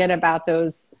I forget about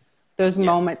those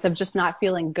moments of Yes. just not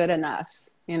feeling good enough,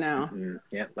 Hmm.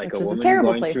 Yeah. Like a which is a woman terrible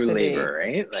going place through to labor, be.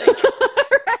 right? Like,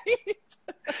 Right?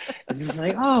 it's just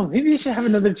like, oh, maybe you should have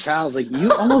another child. It's like,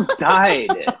 you almost died.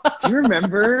 Do you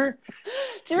remember?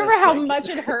 Do you remember That's how like, much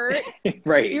it hurt? You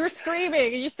were right.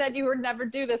 screaming and you said you would never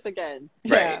do this again.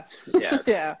 Yeah. Right. Yes.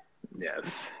 Yeah.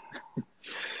 Yes.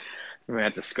 I'm gonna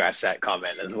have to scratch that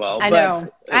comment as well, I but know.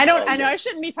 it's all I know I good.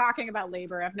 shouldn't be talking about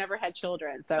labor. I've never had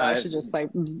children, so I Uh, should just like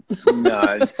no,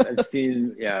 I've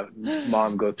seen, yeah,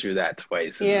 mom go through that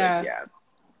twice, and like, yeah. yeah.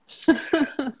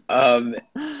 Um,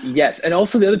 yes, and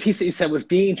also the other piece that you said was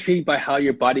being intrigued by how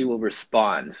your body will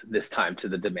respond this time to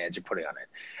the demands you're putting on it.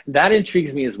 That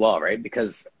intrigues me as well, right?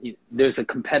 Because there's a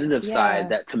competitive side Yeah.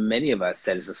 that to many of us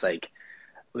that is just like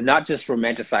not just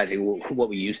romanticizing what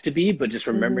we used to be, but just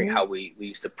remembering Hmm. how we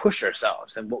used to push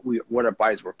ourselves and what our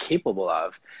bodies were capable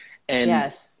of. And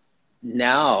Yes.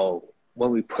 now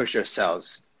when we push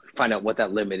ourselves, find out what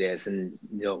that limit is, and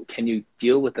can you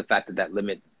deal with the fact that that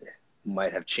limit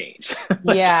might have changed?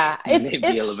 Like Yeah. maybe It's a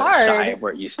little bit shy hard. of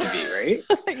where it used to be,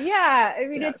 right? Yeah. I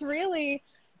mean, Yeah.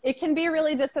 it can be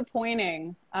really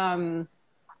disappointing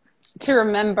to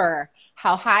remember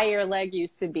how high your leg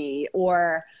used to be,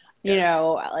 or, Yes.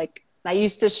 like I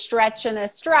used to stretch in a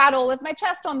straddle with my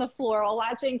chest on the floor while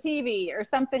watching TV or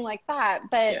something like that.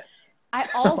 But Yeah. I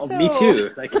Oh, me also, too.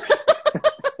 Like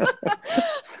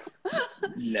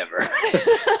never.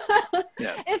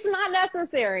 Yeah. it's not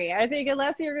necessary. I think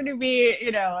unless you're going to be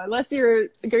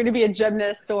a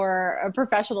gymnast or a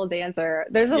professional dancer,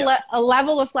 there's Yeah. a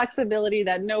level of flexibility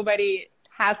that nobody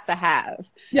has to have.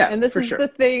 Yeah, And this for is the sure.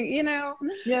 thing.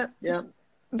 Yeah. Yeah.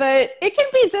 But it can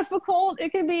be difficult.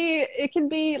 It can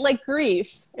be like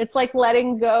grief. It's like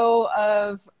letting go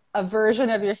of a version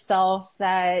of yourself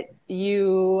that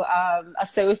you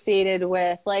associated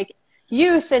with like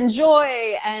youth and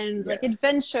joy and like Yes.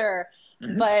 adventure.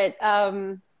 Hmm. But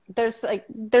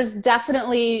there's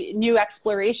definitely new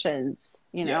explorations,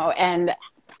 Yes. and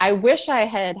I wish I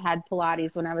had had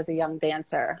Pilates when I was a young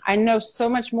dancer. I know so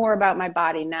much more about my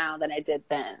body now than I did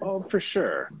then, Oh, for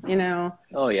sure. you know?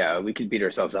 Oh yeah, we could beat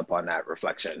ourselves up on that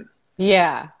reflection.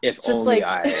 Yeah. If Just only like,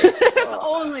 I. if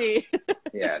Oh, only,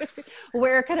 yes.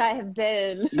 where could I have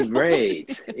been? Right.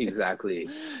 Exactly.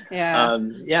 Yeah,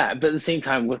 Yeah, but at the same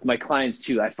time, with my clients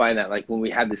too, I find that like when we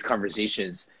have these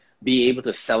conversations, be able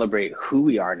to celebrate who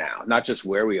we are now, not just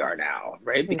where we are now,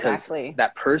 right? Because exactly.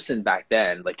 that person back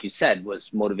then, like you said,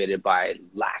 was motivated by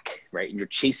lack, right? And you're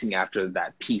chasing after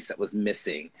that piece that was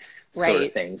missing, sort of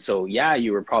Right, thing. So yeah,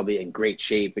 you were probably in great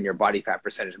shape and your body fat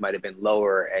percentage might have been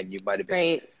lower and you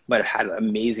right. might have had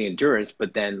amazing endurance,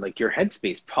 but then like your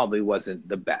headspace probably wasn't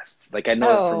the best. Like I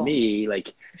know for Oh, me,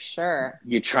 like for sure.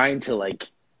 you're trying to like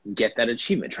get that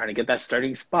achievement, trying to get that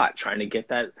starting spot, trying to get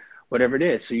that whatever it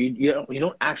is. So you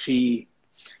don't actually.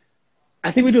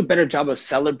 I think we do a better job of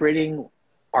celebrating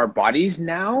our bodies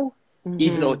now,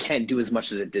 even though it Hmm. can't do as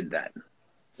much as it did then.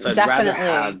 So I'd rather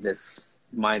Definitely. have this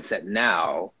mindset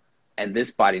now and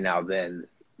this body now than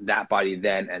that body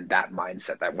then and that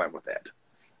mindset that went with it.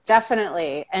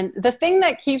 Definitely. And the thing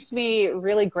that keeps me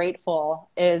really grateful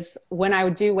is when I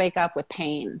do wake up with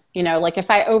pain, like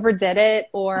if I overdid it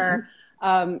or Hmm.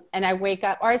 And I wake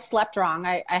up, or I slept wrong.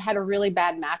 I had a really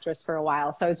bad mattress for a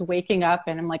while. So I was waking up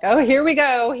and I'm like, oh, here we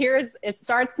go. It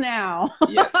starts now.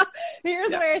 Yes.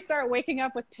 Here's Yeah. where I start waking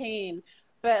up with pain.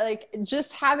 But like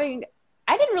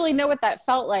I didn't really know what that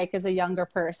felt like as a younger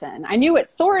person. I knew what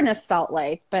soreness felt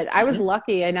like, but I was Hmm.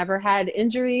 lucky. I never had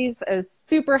injuries. I was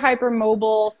super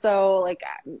hypermobile. So like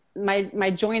my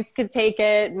joints could take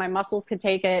it, my muscles could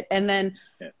take it. And then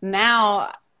Yeah.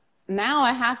 now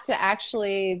I have to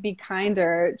actually be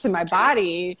kinder to my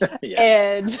body Yes.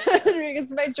 and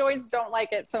because my joints don't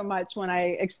like it so much when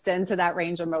I extend to that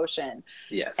range of motion.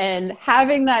 Yes. And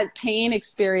having that pain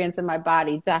experience in my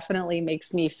body definitely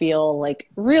makes me feel like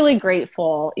really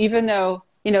grateful, even though,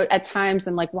 at times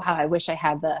I'm like, wow, I wish I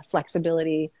had the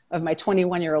flexibility of my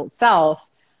 21-year-old self.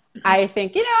 Hmm. I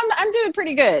think, I'm doing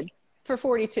pretty good for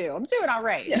 42. I'm doing all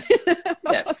right. Yes.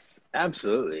 Yes.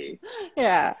 Absolutely.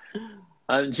 Yeah.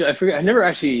 So I forget, I never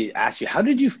actually asked you, how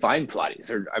did you find Pilates?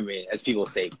 Or, I mean, as people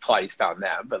say, Pilates found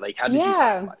them, but like, how did you find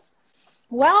Yeah. Pilates?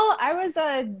 Well, I was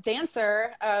a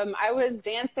dancer. I was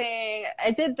dancing.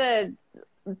 I did the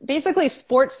basically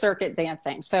sports circuit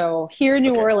dancing. So here in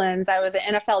New Okay. Orleans, I was an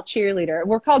NFL cheerleader.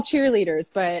 We're called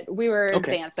cheerleaders, but we were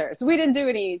Okay. dancers. We didn't do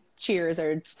any cheers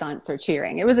or stunts or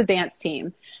cheering. It was a dance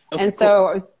team. Okay, And cool. so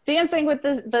I was dancing with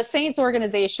the Saints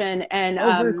organization. And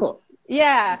Oh, very cool.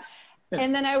 yeah. Nice. Yeah.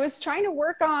 And then I was trying to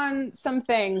work on some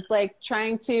things like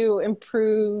trying to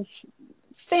improve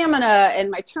stamina and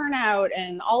my turnout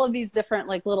and all of these different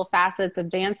like little facets of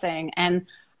dancing. And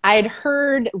I'd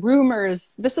heard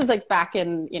rumors, this is like back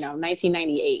in,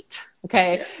 1998.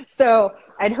 Okay. Yes. So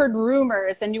I'd heard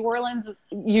rumors, and New Orleans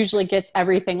usually gets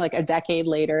everything like a decade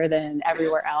later than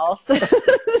everywhere else.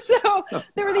 So Oh,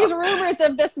 there were these wow. rumors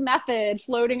of this method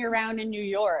floating around in New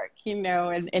York, and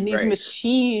these Right.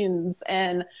 machines.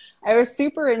 And I was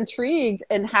super intrigued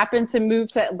and happened to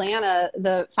move to Atlanta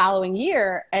the following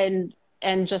year and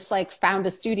just like found a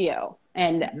studio.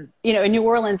 And Hmm. in New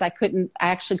Orleans, I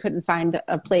actually couldn't find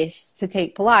a place to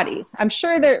take Pilates. I'm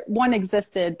sure there one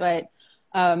existed, but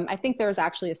I think there was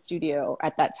actually a studio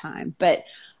at that time. But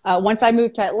once I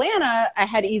moved to Atlanta, I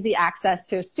had easy access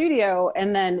to a studio.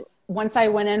 And then once I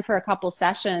went in for a couple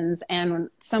sessions, and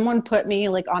someone put me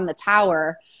like on the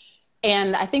tower,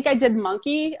 and I think I did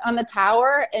monkey on the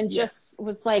tower, and Yes. just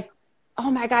was like, oh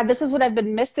my God, this is what I've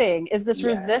been missing, is this Yes.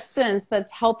 resistance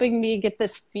that's helping me get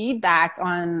this feedback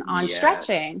on Yes.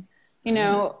 stretching,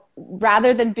 Mm.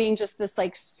 rather than being just this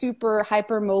like super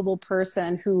hypermobile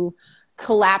person who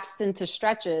collapsed into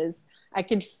stretches. I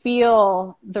could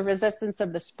feel the resistance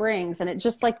of the springs, and it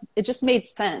just made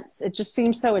sense. It just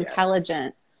seemed so Yes.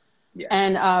 intelligent.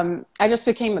 And Yes. I just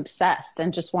became obsessed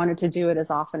and just wanted to do it as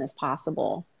often as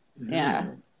possible. Yeah.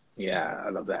 Mm. Yeah, I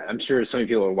love that. I'm sure so many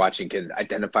people are watching can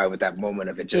identify with that moment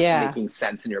of it just Yeah. making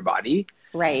sense in your body.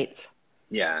 Right.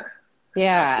 Yeah,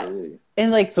 Yeah. absolutely.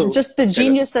 And like So, just the yeah, go.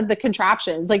 genius of the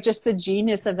contraptions, like just the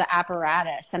genius of the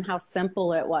apparatus and how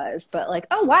simple it was. But like,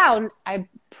 oh wow, I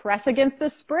press against a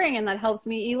spring and that helps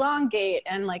me elongate.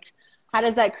 And like, how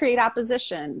does that create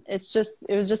opposition? It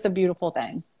was just a beautiful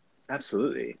thing.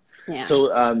 Absolutely. Yeah. So,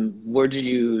 where did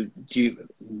you do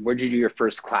your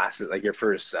first classes, like your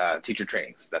first teacher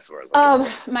trainings? That's what I was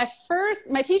looking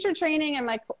for. My teacher training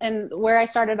and where I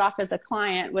started off as a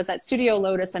client was at Studio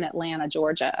Lotus in Atlanta,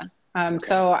 Georgia.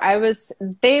 Okay.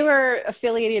 They were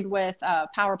affiliated with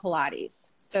Power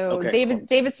Pilates. So Okay, cool.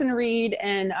 Davidson Reed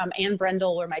and Ann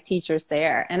Brendel were my teachers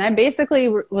there. And I basically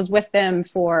was with them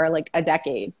for like a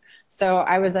decade. So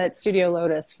I was at Studio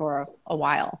Lotus for a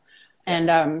while. And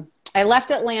Yes. I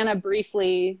left Atlanta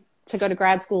briefly to go to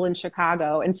grad school in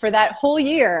Chicago. And for that whole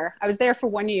year, I was there for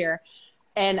 1 year,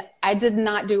 and I did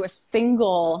not do a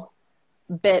single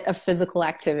bit of physical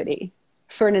activity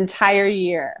for an entire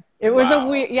year. It was a Wow.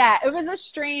 weird, yeah, it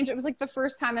was like the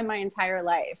first time in my entire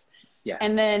life. And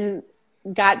Yes. then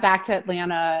got back to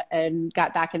Atlanta and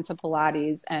got back into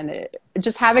Pilates, and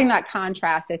just having that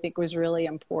contrast, I think, was really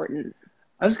important.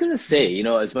 I was gonna say,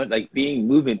 as much like being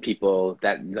movement people,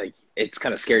 that like it's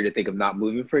kind of scary to think of not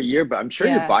moving for a year, but I'm sure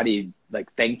your Yeah. body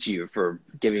like thanked you for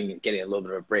getting a little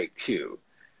bit of a break too.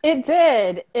 It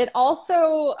did. It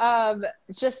also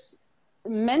just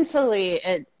mentally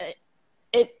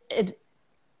it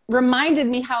reminded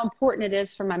me how important it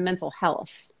is for my mental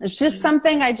health. It's just Mm.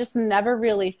 something I just never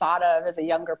really thought of as a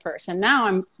younger person. Now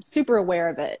I'm super aware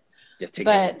of it. Just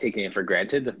But taking it for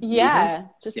granted, the movement. yeah,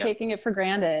 just Yeah. taking it for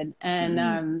granted. And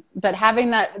Mm. but having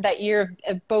that year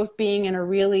of both being in a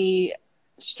really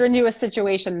strenuous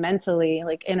situation mentally,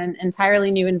 like in an entirely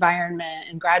new environment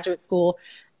in graduate school,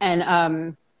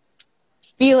 and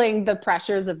feeling the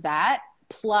pressures of that,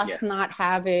 plus Yes. not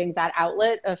having that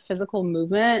outlet of physical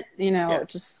movement,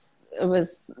 Yes. just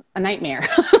a nightmare.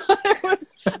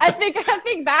 I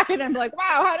think back and I'm like,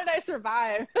 wow, how did I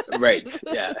survive? Right.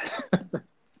 Yeah.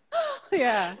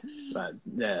 Yeah. But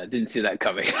yeah, didn't see that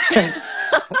coming.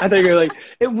 I thought you were like,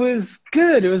 it was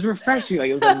good. It was refreshing. Like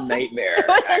it was a nightmare. It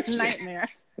was actually. a nightmare.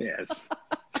 Yes.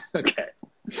 Okay.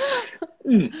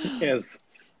 Yes.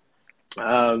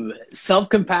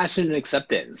 Self-compassion and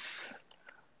acceptance.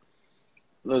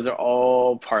 Those are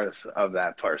all parts of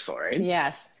that parcel, right?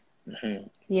 Yes. Mm-hmm.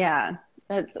 Yeah.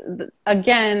 That's,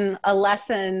 again, a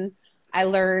lesson I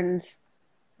learned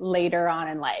later on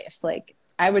in life. Like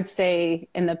I would say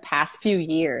in the past few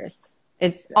years,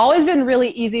 it's always been really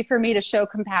easy for me to show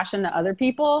compassion to other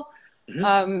people.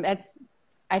 Mm-hmm.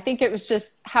 I think it was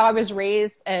just how I was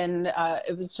raised, and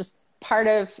it was just part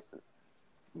of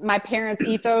my parents'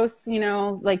 ethos, you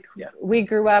know, like we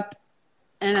grew up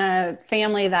in a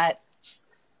family that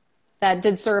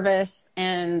did service,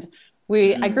 and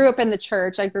I grew up in the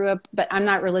church. But I'm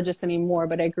not religious anymore,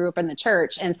 but I grew up in the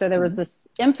church. And so there was this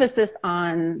emphasis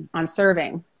on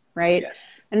serving, right?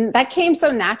 Yes. And that came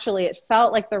so naturally. It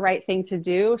felt like the right thing to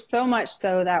do, so much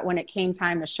so that when it came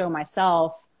time to show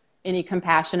myself any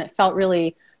compassion, it felt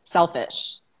really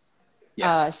selfish.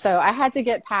 Yes. So I had to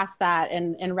get past that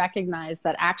and recognize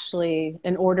that actually,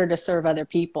 in order to serve other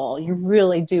people, you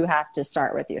really do have to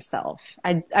start with yourself.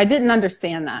 I didn't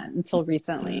understand that until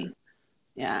recently.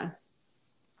 Yeah.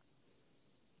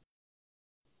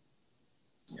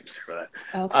 Sorry for that.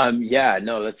 Okay. Yeah,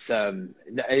 no, that's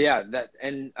that,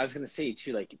 and I was gonna say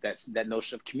too, like that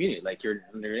notion of community, like your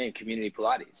name, Community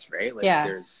Pilates, right? Like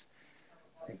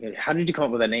how did you come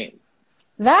up with that name?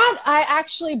 That I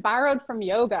actually borrowed from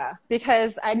yoga,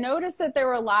 because I noticed that there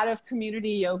were a lot of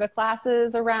community yoga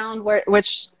classes around,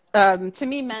 which to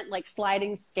me meant like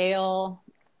sliding scale,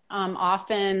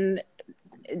 often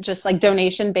just like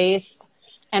donation based.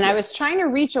 And I was trying to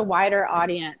reach a wider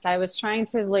audience. I was trying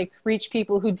to like reach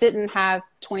people who didn't have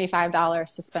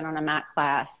 $25 to spend on a mat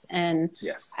class. And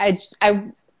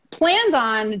I planned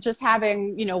on just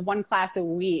having, one class a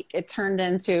week. It turned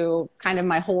into kind of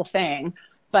my whole thing.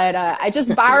 But I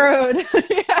just borrowed,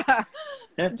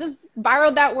 just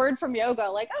borrowed that word from yoga.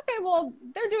 Like, okay, well,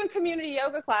 they're doing community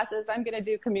yoga classes. I'm going to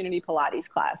do community Pilates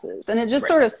classes. And it just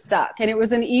sort of stuck. And it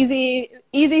was an easy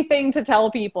thing to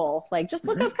tell people. Like, just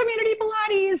look up community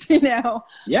Pilates,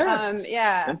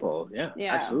 Yeah. Simple. Yeah,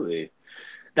 absolutely.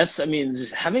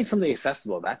 Just having something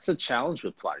accessible. That's the challenge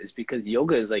with Pilates, because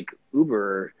yoga is like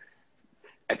uber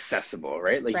accessible,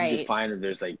 right? Like you can find that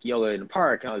there's like yoga in the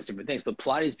park and all these different things, but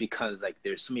Pilates, because like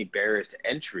there's so many barriers to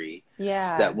entry,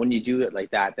 that when you do it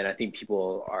like that, then I think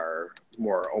people are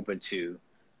more open to,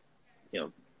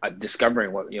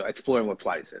 discovering exploring what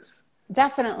Pilates is.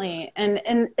 Definitely. And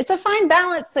it's a fine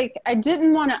balance. Like I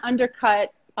didn't want to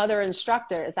undercut other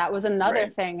instructors. That was another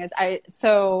thing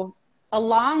so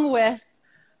along with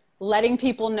letting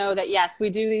people know that, yes, we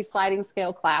do these sliding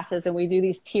scale classes and we do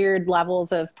these tiered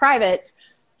levels of privates,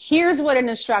 here's what an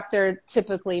instructor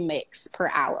typically makes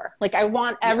per hour. Like I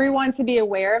want everyone to be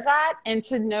aware of that and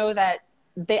to know that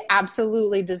they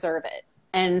absolutely deserve it.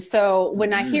 And so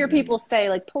when I hear people say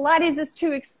like Pilates is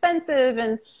too expensive,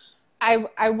 and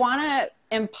I want to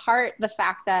impart the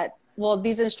fact that, well,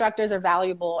 these instructors are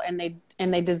valuable and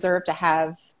they deserve to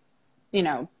have,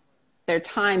 their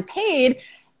time paid.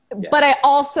 But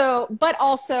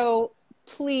also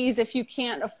please, if you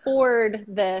can't afford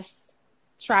this,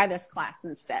 try this class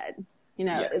instead.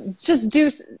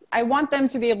 I want them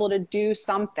to be able to do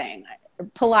something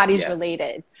Pilates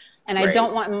related, and I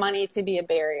don't want money to be a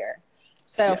barrier.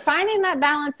 So finding that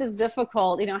balance is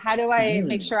difficult. How do I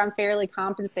make sure I'm fairly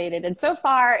compensated? And so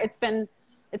far it's been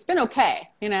okay.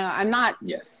 I'm not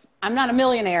a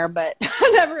millionaire, but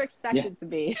I never expected to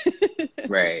be.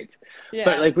 Right. Yeah.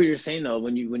 But like what you're saying though,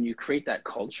 when you create that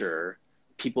culture,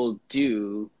 people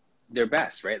do their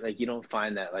best, right? Like you don't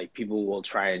find that like people will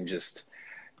try and just,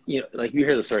 like you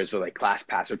hear the stories with like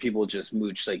ClassPass where people just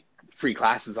mooch like free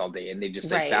classes all day and they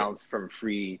just like bounce from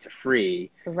free to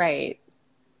free. Right.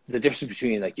 There's a difference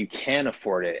between like you can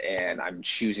afford it and I'm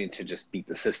choosing to just beat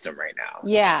the system right now.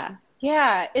 Yeah.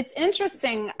 Yeah. It's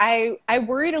interesting. I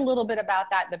worried a little bit about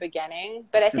that in the beginning,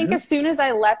 but I think as soon as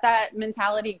I let that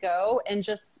mentality go and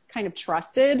just kind of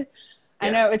trusted, I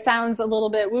know it sounds a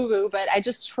little bit woo-woo, but I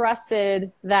just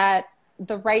trusted that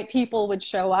the right people would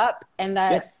show up, and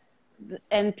that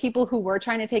and people who were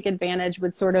trying to take advantage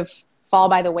would sort of fall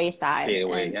by the wayside. Fade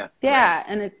away,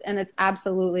 and it's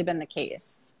absolutely been the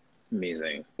case.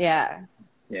 Amazing. Yeah.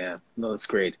 Yeah. No, that's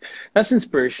great. That's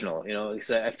inspirational,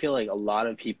 because I feel like a lot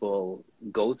of people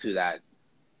go through that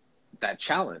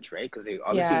challenge, right? Because they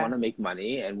obviously want to make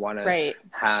money and want to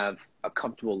have a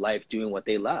comfortable life doing what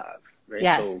they love. right? So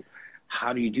Yes.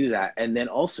 how do you do that? And then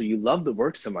also you love the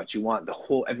work so much, you want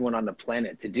everyone on the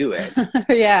planet to do it,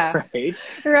 Yeah. right?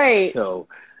 Right. So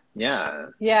yeah.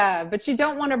 Yeah, but you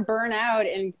don't want to burn out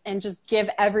and just give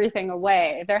everything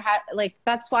away. Like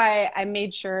that's why I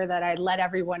made sure that I let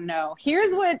everyone know.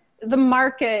 Here's what the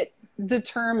market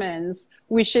determines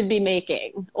we should be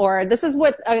making, or this is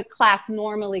what a class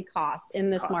normally costs in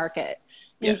this Cost. market.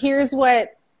 And Yes.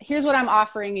 here's what I'm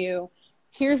offering you.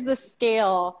 Here's the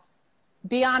scale.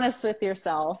 Be honest with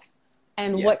yourself,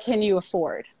 and what Yes. can you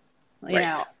afford? You Right.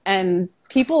 know, and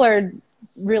people are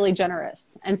really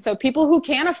generous. And so people who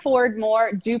can afford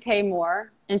more do pay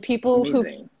more. And people who,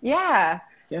 Amazing. yeah,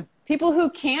 Yeah. people who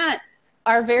can't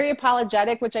are very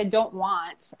apologetic, which I don't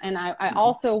want. And I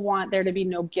also want there to be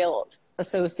no guilt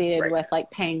associated Right. with like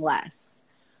paying less.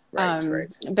 Right. Right.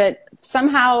 But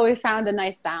somehow we found a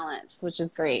nice balance, which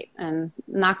is great. And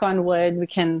knock on wood, we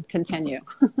can continue.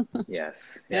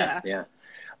 Yes. Yeah. Yeah. Yeah.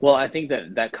 Well, I think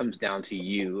that comes down to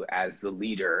you as the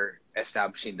leader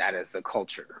establishing that as a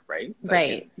culture, right? Like,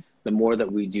 Right. the more that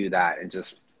we do that and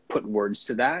just put words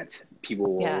to that,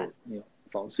 people Yeah. will,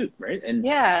 follow suit, right? And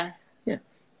Yeah. yeah,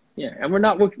 yeah. And we're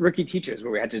not rookie teachers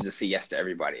where we had to just say yes to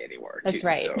everybody anymore, That's too.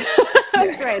 right. So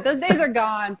That's yeah. right. Those days are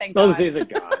gone. Thank Those God. days are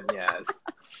gone. Yes.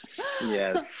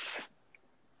 Yes.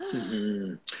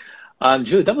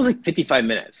 Julie, that was like 55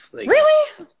 minutes. Like,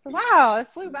 Really? Wow, it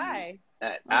flew by.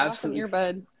 absolutely.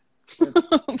 Awesome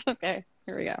earbud. Okay,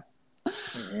 here we go.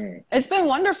 It's been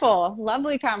wonderful.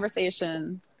 Lovely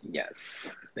conversation.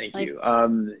 Yes. Thank Like, you.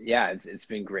 Yeah, it's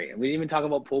been great. And we didn't even talk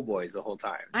about pool boys the whole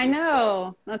time. I too,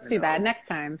 know. so, That's too bad. Next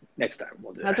time. Next time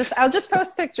we'll do I'll just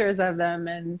post pictures of them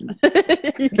and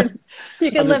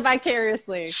you can live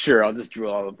vicariously. Sure, I'll just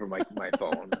draw all over my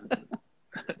phone.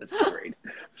 That's great.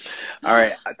 All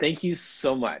right. Thank you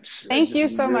so much. Thank you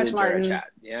so much, enjoyed our Martin. chat.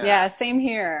 Yeah. Yeah, same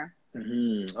here.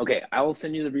 Okay, I will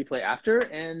send you the replay after,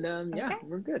 and yeah, Okay.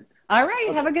 we're good. All right.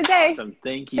 Okay. Have a good day. Awesome.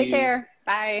 Thank you. Take care.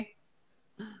 Bye.